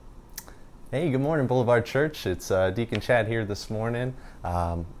Hey, good morning, Boulevard Church. It's Deacon Chad here this morning.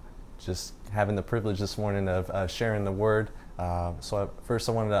 Just having the privilege this morning of sharing the word. First,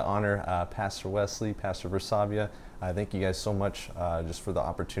 I wanted to honor Pastor Wesley, Pastor Versavia. Thank you guys so much just for the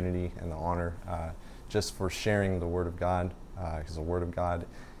opportunity and the honor, just for sharing the Word of God, because the Word of God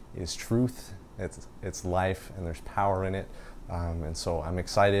is truth, it's life, and there's power in it. And so I'm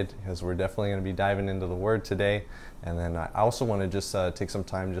excited because we're definitely going to be diving into the Word today. And then I also want to just take some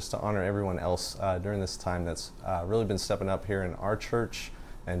time just to honor everyone else during this time that's really been stepping up here in our church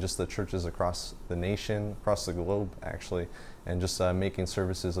and just the churches across the nation, across the globe actually, and just making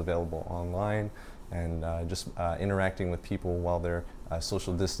services available online and just interacting with people while they're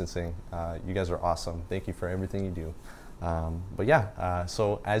social distancing. You guys are awesome. Thank you for everything you do.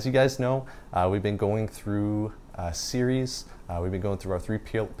 So as you guys know, we've been going through a series. We've been going through our three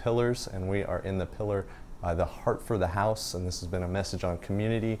pillars, and we are in the pillar, the heart for the house, and this has been a message on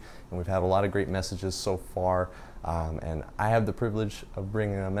community, and we've had a lot of great messages so far. And I have the privilege of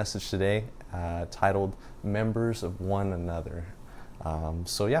bringing a message today titled Members of One Another. I'm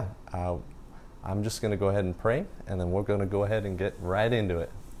just going to go ahead and pray, and then we're going to go ahead and get right into it.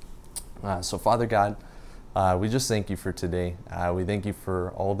 So Father God, we just thank you for today. We thank you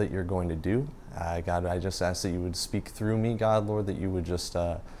for all that you're going to do. God, I just ask that you would speak through me, God, Lord, that you would just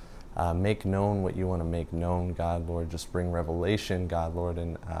make known what you want to make known, God, Lord. Just bring revelation, God, Lord,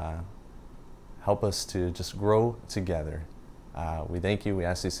 and help us to just grow together. We thank you. We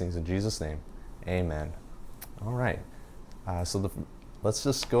ask these things in Jesus' name. Amen. All right. Let's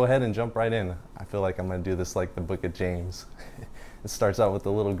just go ahead and jump right in. I feel like I'm going to do this like the book of James. It starts out with a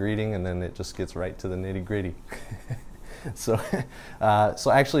little greeting, and then it just gets right to the nitty-gritty. So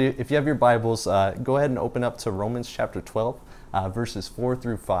actually, if you have your Bibles, go ahead and open up to Romans chapter 12, verses 4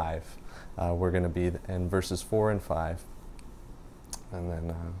 through 5. We're going to be in verses 4 and 5. And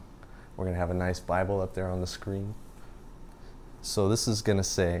then we're going to have a nice Bible up there on the screen. So this is going to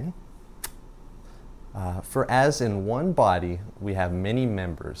say, "For as in one body we have many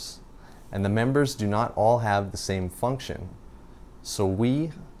members, and the members do not all have the same function, so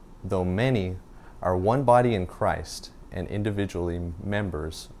we, though many, are one body in Christ, and individually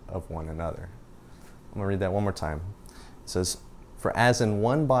members of one another." I'm going to read that one more time. It says, "For as in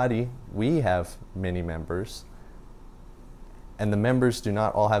one body we have many members, and the members do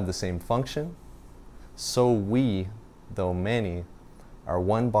not all have the same function, so we, though many, are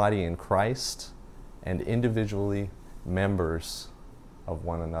one body in Christ, and individually members of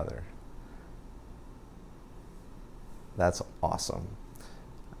one another." That's awesome.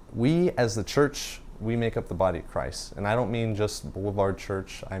 We, as the church, we make up the body of Christ. And I don't mean just Boulevard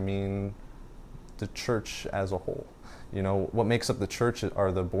Church, I mean the church as a whole. You know, what makes up the church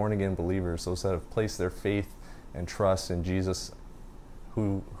are the born-again believers, those that have placed their faith and trust in Jesus,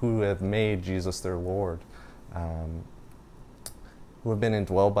 who have made Jesus their Lord, who have been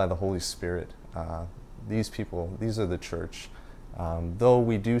indwelled by the Holy Spirit. These people, these are the church. Though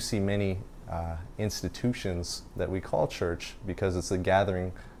we do see many institutions that we call church because it's a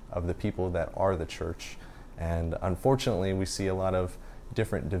gathering of the people that are the church. And unfortunately, we see a lot of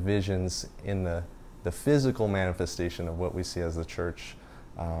different divisions in the physical manifestation of what we see as the church,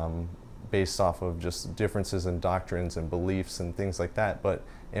 based off of just differences in doctrines and beliefs and things like that. But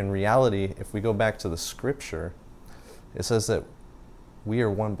in reality, if we go back to the scripture, it says that we are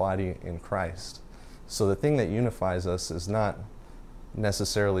one body in Christ. So the thing that unifies us is not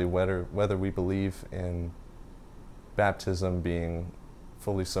necessarily whether we believe in baptism being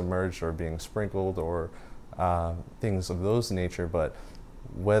fully submerged or being sprinkled or things of those nature, but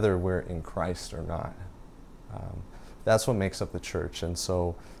whether we're in Christ or not. That's what makes up the church. And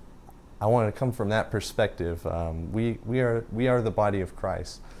so I want to come from that perspective. We are the body of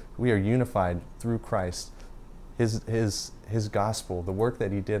Christ. We are unified through Christ, his gospel, the work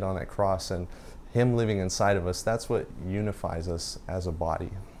that he did on that cross, and him living inside of us. That's what unifies us as a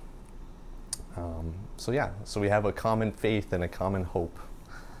body. So we have a common faith and a common hope,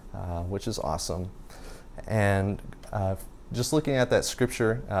 which is awesome. And just looking at that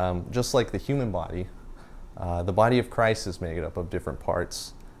scripture, just like the human body, the body of Christ is made up of different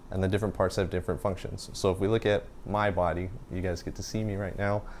parts, and the different parts have different functions. So if we look at my body, you guys get to see me right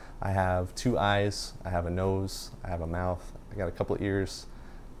now. I have 2 eyes, I have a nose, I have a mouth, I got a couple of ears,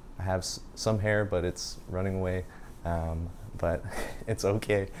 I have some hair, but it's running away. But it's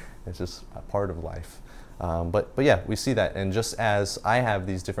okay. It's just a part of life. But yeah, we see that. And just as I have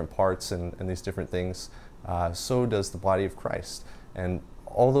these different parts and these different things, so does the body of Christ. And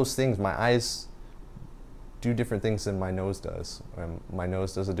all those things, my eyes do different things than my nose does. My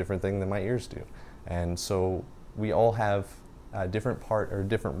nose does a different thing than my ears do. And so we all have a different part or a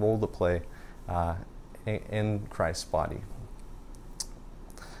different role to play in Christ's body.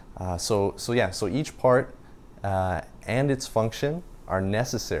 So each part and its function are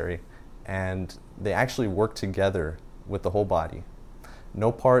necessary, and they actually work together with the whole body.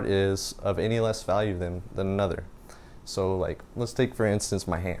 No part is of any less value than another. So like, let's take for instance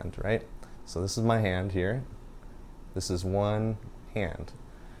my hand, right? So this is my hand here. This is one hand.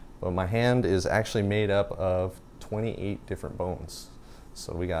 But my hand is actually made up of 28 different bones.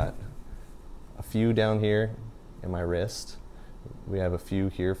 So we got a few down here in my wrist. We have a few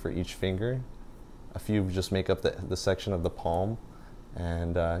here for each finger. A few just make up the section of the palm.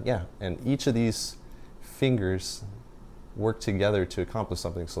 And and each of these fingers work together to accomplish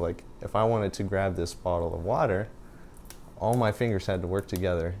something. So like, if I wanted to grab this bottle of water, all my fingers had to work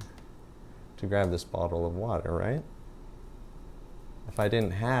together to grab this bottle of water, right?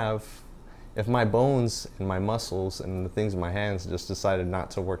 If my bones and my muscles and the things in my hands just decided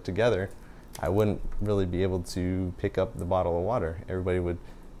not to work together, I wouldn't really be able to pick up the bottle of water.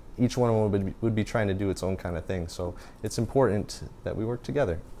 Each one of them would be trying to do its own kind of thing. So it's important that we work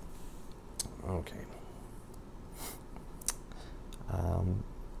together. Okay.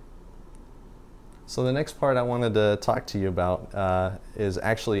 So the next part I wanted to talk to you about is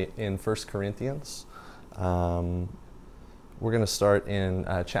actually in 1 Corinthians. We're going to start in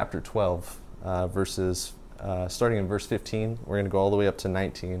chapter 12, starting in verse 15. We're going to go all the way up to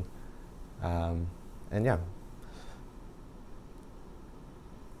 19.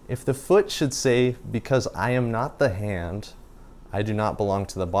 If the foot should say, because I am not the hand, I do not belong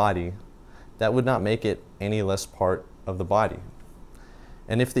to the body, that would not make it any less part of the body.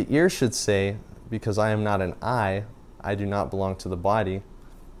 And if the ear should say, because I am not an eye, I do not belong to the body,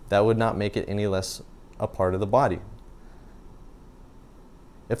 that would not make it any less a part of the body.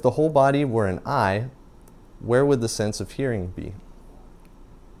 If the whole body were an eye, where would the sense of hearing be?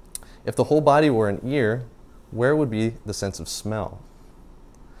 If the whole body were an ear, where would be the sense of smell?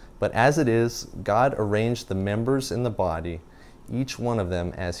 But as it is, God arranged the members in the body, each one of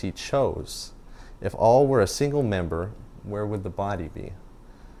them as He chose. If all were a single member, where would the body be?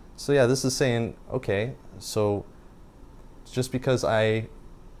 So yeah, this is saying, okay, so just because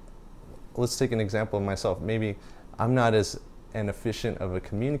let's take an example of myself. Maybe I'm not as an efficient of a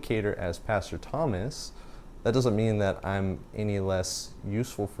communicator as Pastor Thomas. That doesn't mean that I'm any less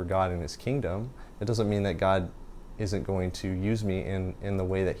useful for God in His kingdom. It doesn't mean that God isn't going to use me in the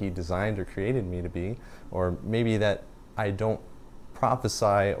way that He designed or created me to be. Or maybe that I don't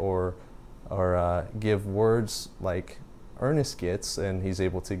prophesy or give words like Ernest gets and he's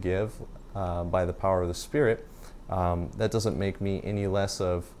able to give by the power of the Spirit. That doesn't make me any less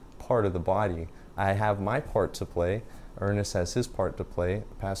of part of the body. I have my part to play. Ernest has his part to play.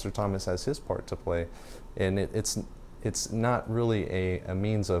 Pastor Thomas has his part to play. And it's not really a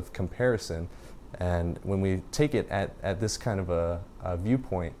means of comparison. And when we take it at this kind of a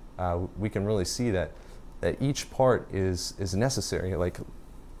viewpoint, we can really see that each part is necessary. Like,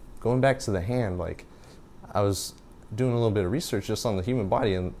 going back to the hand, like, I was doing a little bit of research just on the human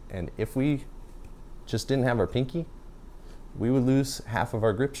body, and if we just didn't have our pinky, we would lose half of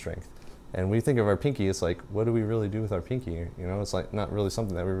our grip strength. And when we think of our pinky, it's like, what do we really do with our pinky? You know, it's like not really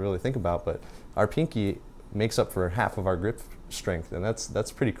something that we really think about, but our pinky makes up for half of our grip strength, and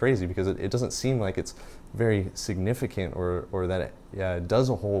that's pretty crazy, because it doesn't seem like it's very significant or that it does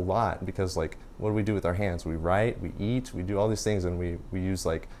a whole lot. Because like, what do we do with our hands? We write, we eat, we do all these things, and we use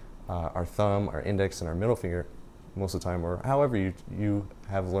like our thumb, our index, and our middle finger most of the time, or however you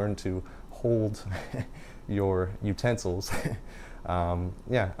have learned to hold your utensils.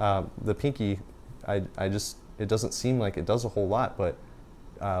 The pinky, it doesn't seem like it does a whole lot, but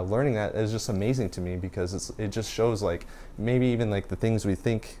learning that is just amazing to me, because it just shows, like, maybe even like the things we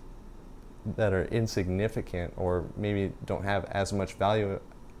think that are insignificant or maybe don't have as much value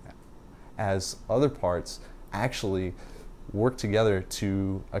as other parts actually work together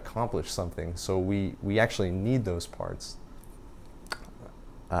to accomplish something. So we actually need those parts,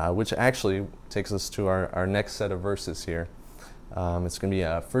 which actually takes us to our next set of verses here. It's going to be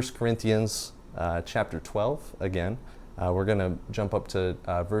 1 Corinthians chapter 12 again. We're going to jump up to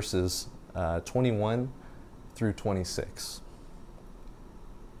verses 21 through 26.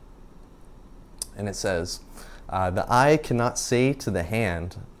 And it says, the eye cannot say to the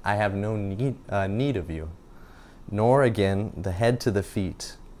hand, I have no need of you. Nor again the head to the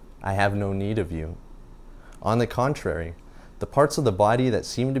feet, I have no need of you. On the contrary, the parts of the body that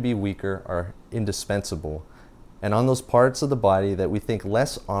seem to be weaker are indispensable, and on those parts of the body that we think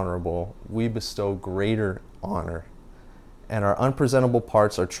less honorable, we bestow greater honor. And our unpresentable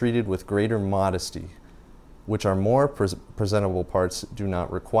parts are treated with greater modesty, which our more presentable parts do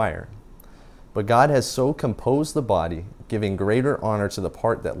not require. But God has so composed the body, giving greater honor to the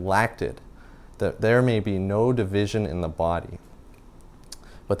part that lacked it, that there may be no division in the body,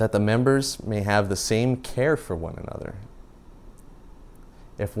 but that the members may have the same care for one another.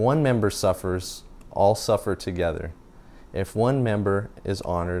 If one member suffers, all suffer together. If one member is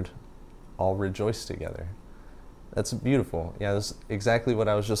honored, all rejoice together. That's beautiful. Yeah, that's exactly what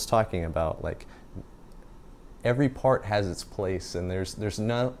I was just talking about. Like, every part has its place, and there's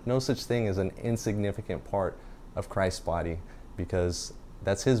no such thing as an insignificant part of Christ's body, because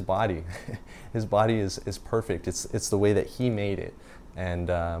that's his body. His body is perfect. It's the way that he made it.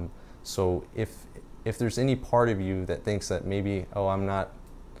 And so if there's any part of you that thinks that maybe, oh, I'm not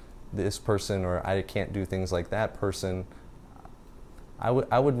this person, or I can't do things like that person, I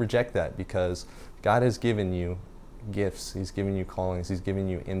would reject that, because God has given you gifts. He's given you callings. He's given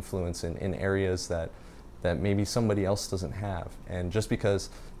you influence in areas that maybe somebody else doesn't have. And just because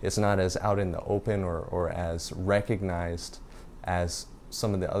it's not as out in the open or as recognized as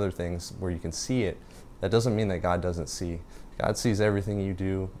some of the other things where you can see it, that doesn't mean that God doesn't see. God sees everything you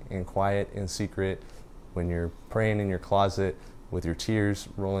do in quiet, in secret, when you're praying in your closet with your tears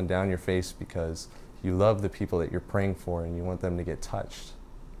rolling down your face because you love the people that you're praying for and you want them to get touched.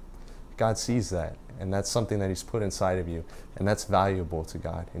 God sees that, and that's something that he's put inside of you, and that's valuable to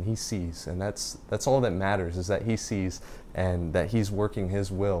God, and he sees, and that's all that matters, is that he sees and that he's working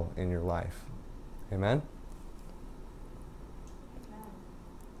his will in your life. Amen?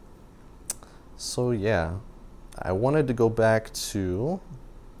 So yeah, I wanted to go back to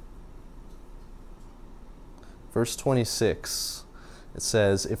verse 26. It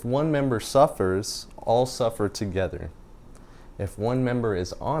says, if one member suffers, all suffer together. If one member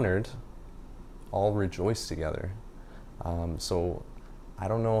is honored, all rejoice together. So I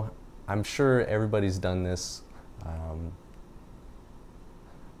don't know, I'm sure everybody's done this.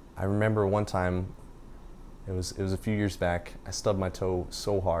 I remember one time, it was a few years back, I stubbed my toe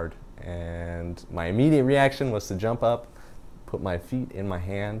so hard, and my immediate reaction was to jump up, put my feet in my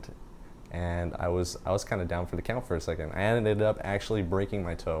hand, and I was kind of down for the count for a second. I ended up actually breaking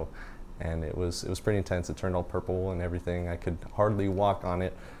my toe, and it was pretty intense. It turned all purple and everything. I could hardly walk on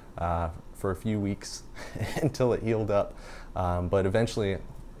it for a few weeks until it healed up. But eventually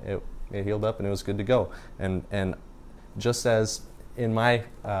it healed up and it was good to go. And just as in my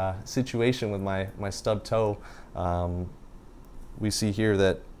situation with my stubbed toe, we see here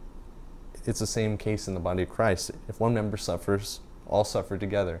that it's the same case in the body of Christ. If one member suffers, all suffer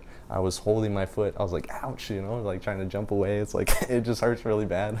together. I was holding my foot. I was like, ouch, like trying to jump away. It's like, it just hurts really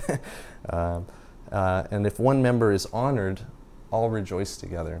bad. And if one member is honored, all rejoice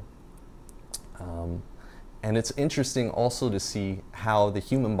together. And it's interesting also to see how the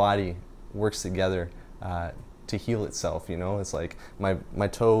human body works together to heal itself. It's like my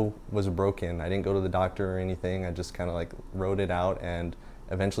toe was broken. I didn't go to the doctor or anything. I just kind of like rode it out, and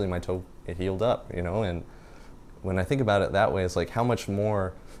eventually my toe, it healed up, and when I think about it that way, it's like, how much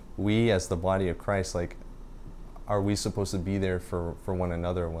more we as the body of Christ, like, are we supposed to be there for one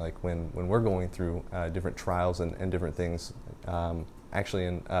another, like when we're going through different trials and different things. Actually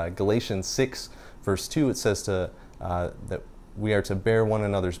in Galatians 6 verse 2, it says that we are to bear one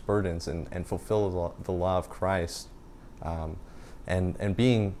another's burdens and fulfill the law of Christ. And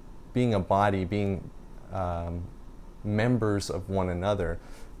being a body, being members of one another,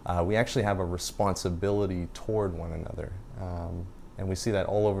 we actually have a responsibility toward one another. And we see that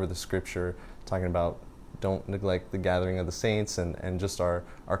all over the scripture, talking about don't neglect the gathering of the saints, and just our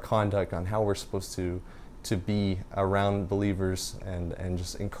conduct on how we're supposed to be around believers, and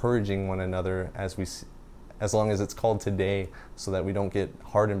just encouraging one another as long as it's called today, so that we don't get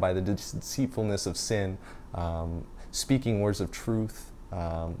hardened by the deceitfulness of sin, speaking words of truth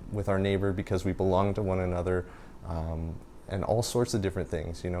with our neighbor because we belong to one another, and all sorts of different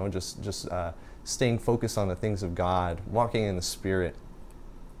things, just staying focused on the things of God, walking in the Spirit.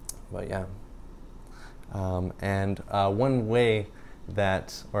 But yeah. And one way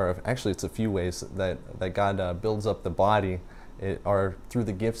that, or actually it's a few ways that God builds up the body, are through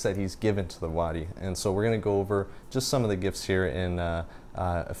the gifts that he's given to the body. And so we're going to go over just some of the gifts here in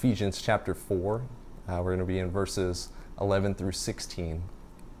Ephesians chapter 4. We're going to be in verses 11 through 16.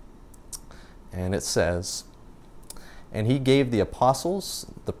 And it says, and he gave the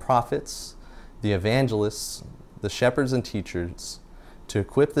apostles, the prophets, the evangelists, the shepherds and teachers, to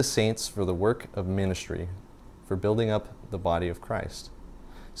equip the saints for the work of ministry, for building up the body of Christ.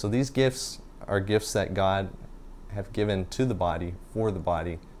 So these gifts are gifts that God have given to the body, for the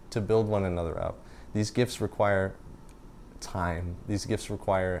body, to build one another up. These gifts require time. These gifts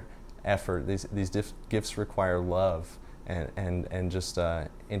require effort. These gifts require love and just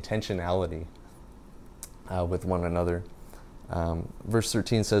intentionality. with one another. Verse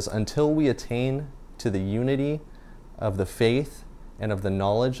 13 says, until we attain to the unity of the faith and of the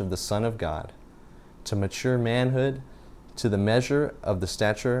knowledge of the Son of God, to mature manhood, to the measure of the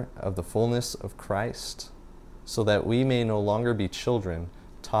stature of the fullness of Christ, so that we may no longer be children,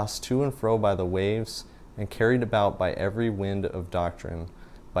 tossed to and fro by the waves, and carried about by every wind of doctrine,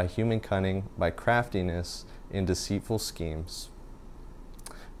 by human cunning, by craftiness in deceitful schemes.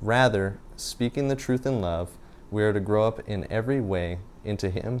 Rather, speaking the truth in love, we are to grow up in every way into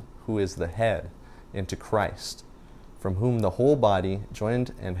Him who is the head, into Christ, from whom the whole body,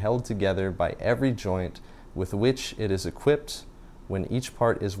 joined and held together by every joint with which it is equipped, when each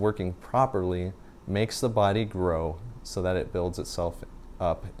part is working properly, makes the body grow so that it builds itself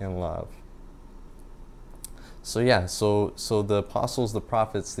up in love. So yeah, so the apostles, the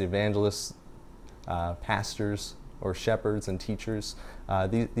prophets, the evangelists, pastors or shepherds and teachers,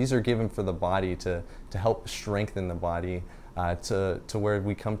 these are given for the body to help strengthen the body to where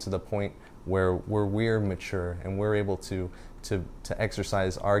we come to the point where we're mature and we're able to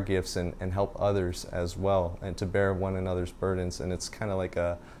exercise our gifts and help others as well, and to bear one another's burdens. And it's kind of like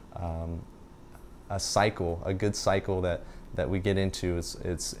a cycle, a good cycle that we get into. It's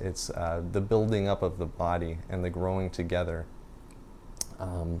the building up of the body and the growing together.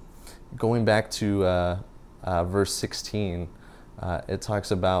 Going back to verse 16, it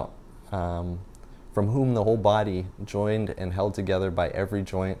talks about from whom the whole body, joined and held together by every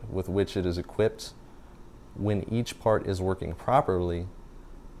joint with which it is equipped, when each part is working properly,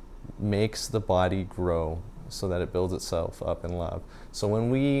 makes the body grow so that it builds itself up in love. So when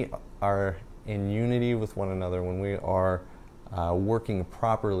we are in unity with one another, when we are working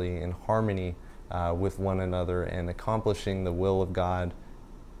properly in harmony with one another and accomplishing the will of God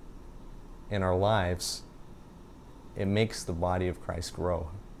in our lives, it makes the body of Christ grow.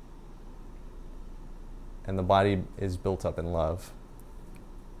 And the body is built up in love.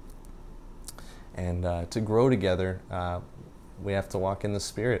 And to grow together, we have to walk in the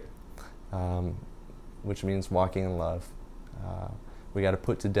Spirit, which means walking in love. We got to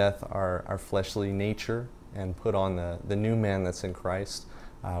put to death our fleshly nature and put on the new man that's in Christ.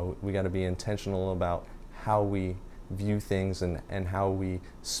 We got to be intentional about how we view things and how we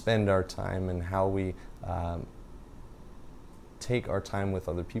spend our time and how we take our time with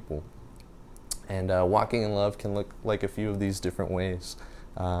other people. And walking in love can look like a few of these different ways.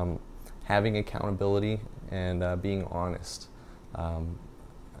 Having accountability and being honest. I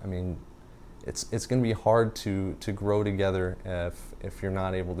mean, it's going to be hard to grow together if you're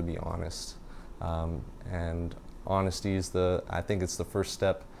not able to be honest. And honesty is I think it's the first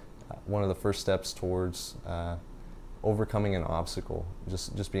step, one of the first steps towards overcoming an obstacle.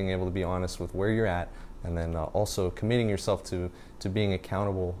 Just being able to be honest with where you're at, and then also committing yourself to being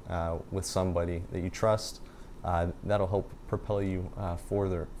accountable with somebody that you trust. That'll help propel you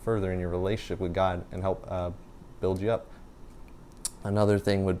further in your relationship with God and help build you up. Another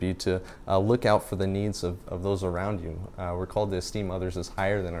thing would be to look out for the needs of those around you. We're called to esteem others as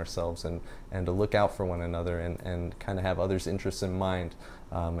higher than ourselves, and to look out for one another and kind of have others' interests in mind,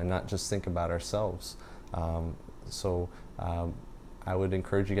 and not just think about ourselves. So I would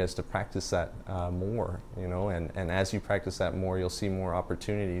encourage you guys to practice that more, and as you practice that more, you'll see more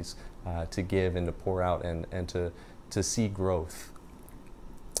opportunities to give and to pour out and to see growth.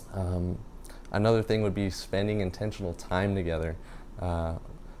 Another thing would be spending intentional time together.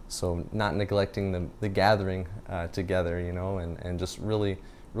 So not neglecting the gathering together, and just really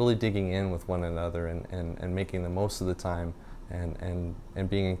digging in with one another and making the most of the time and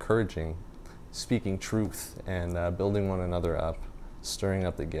being encouraging, speaking truth, and building one another up, stirring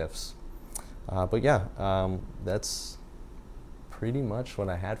up the gifts. But yeah, that's pretty much what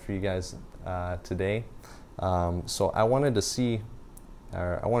I had for you guys today. So I wanted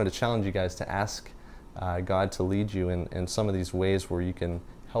to challenge you guys to ask God to lead you in some of these ways where you can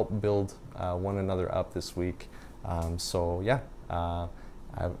help build one another up this week. So yeah, I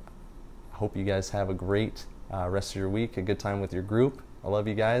hope you guys have a great rest of your week, a good time with your group. I love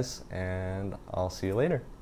you guys, and I'll see you later.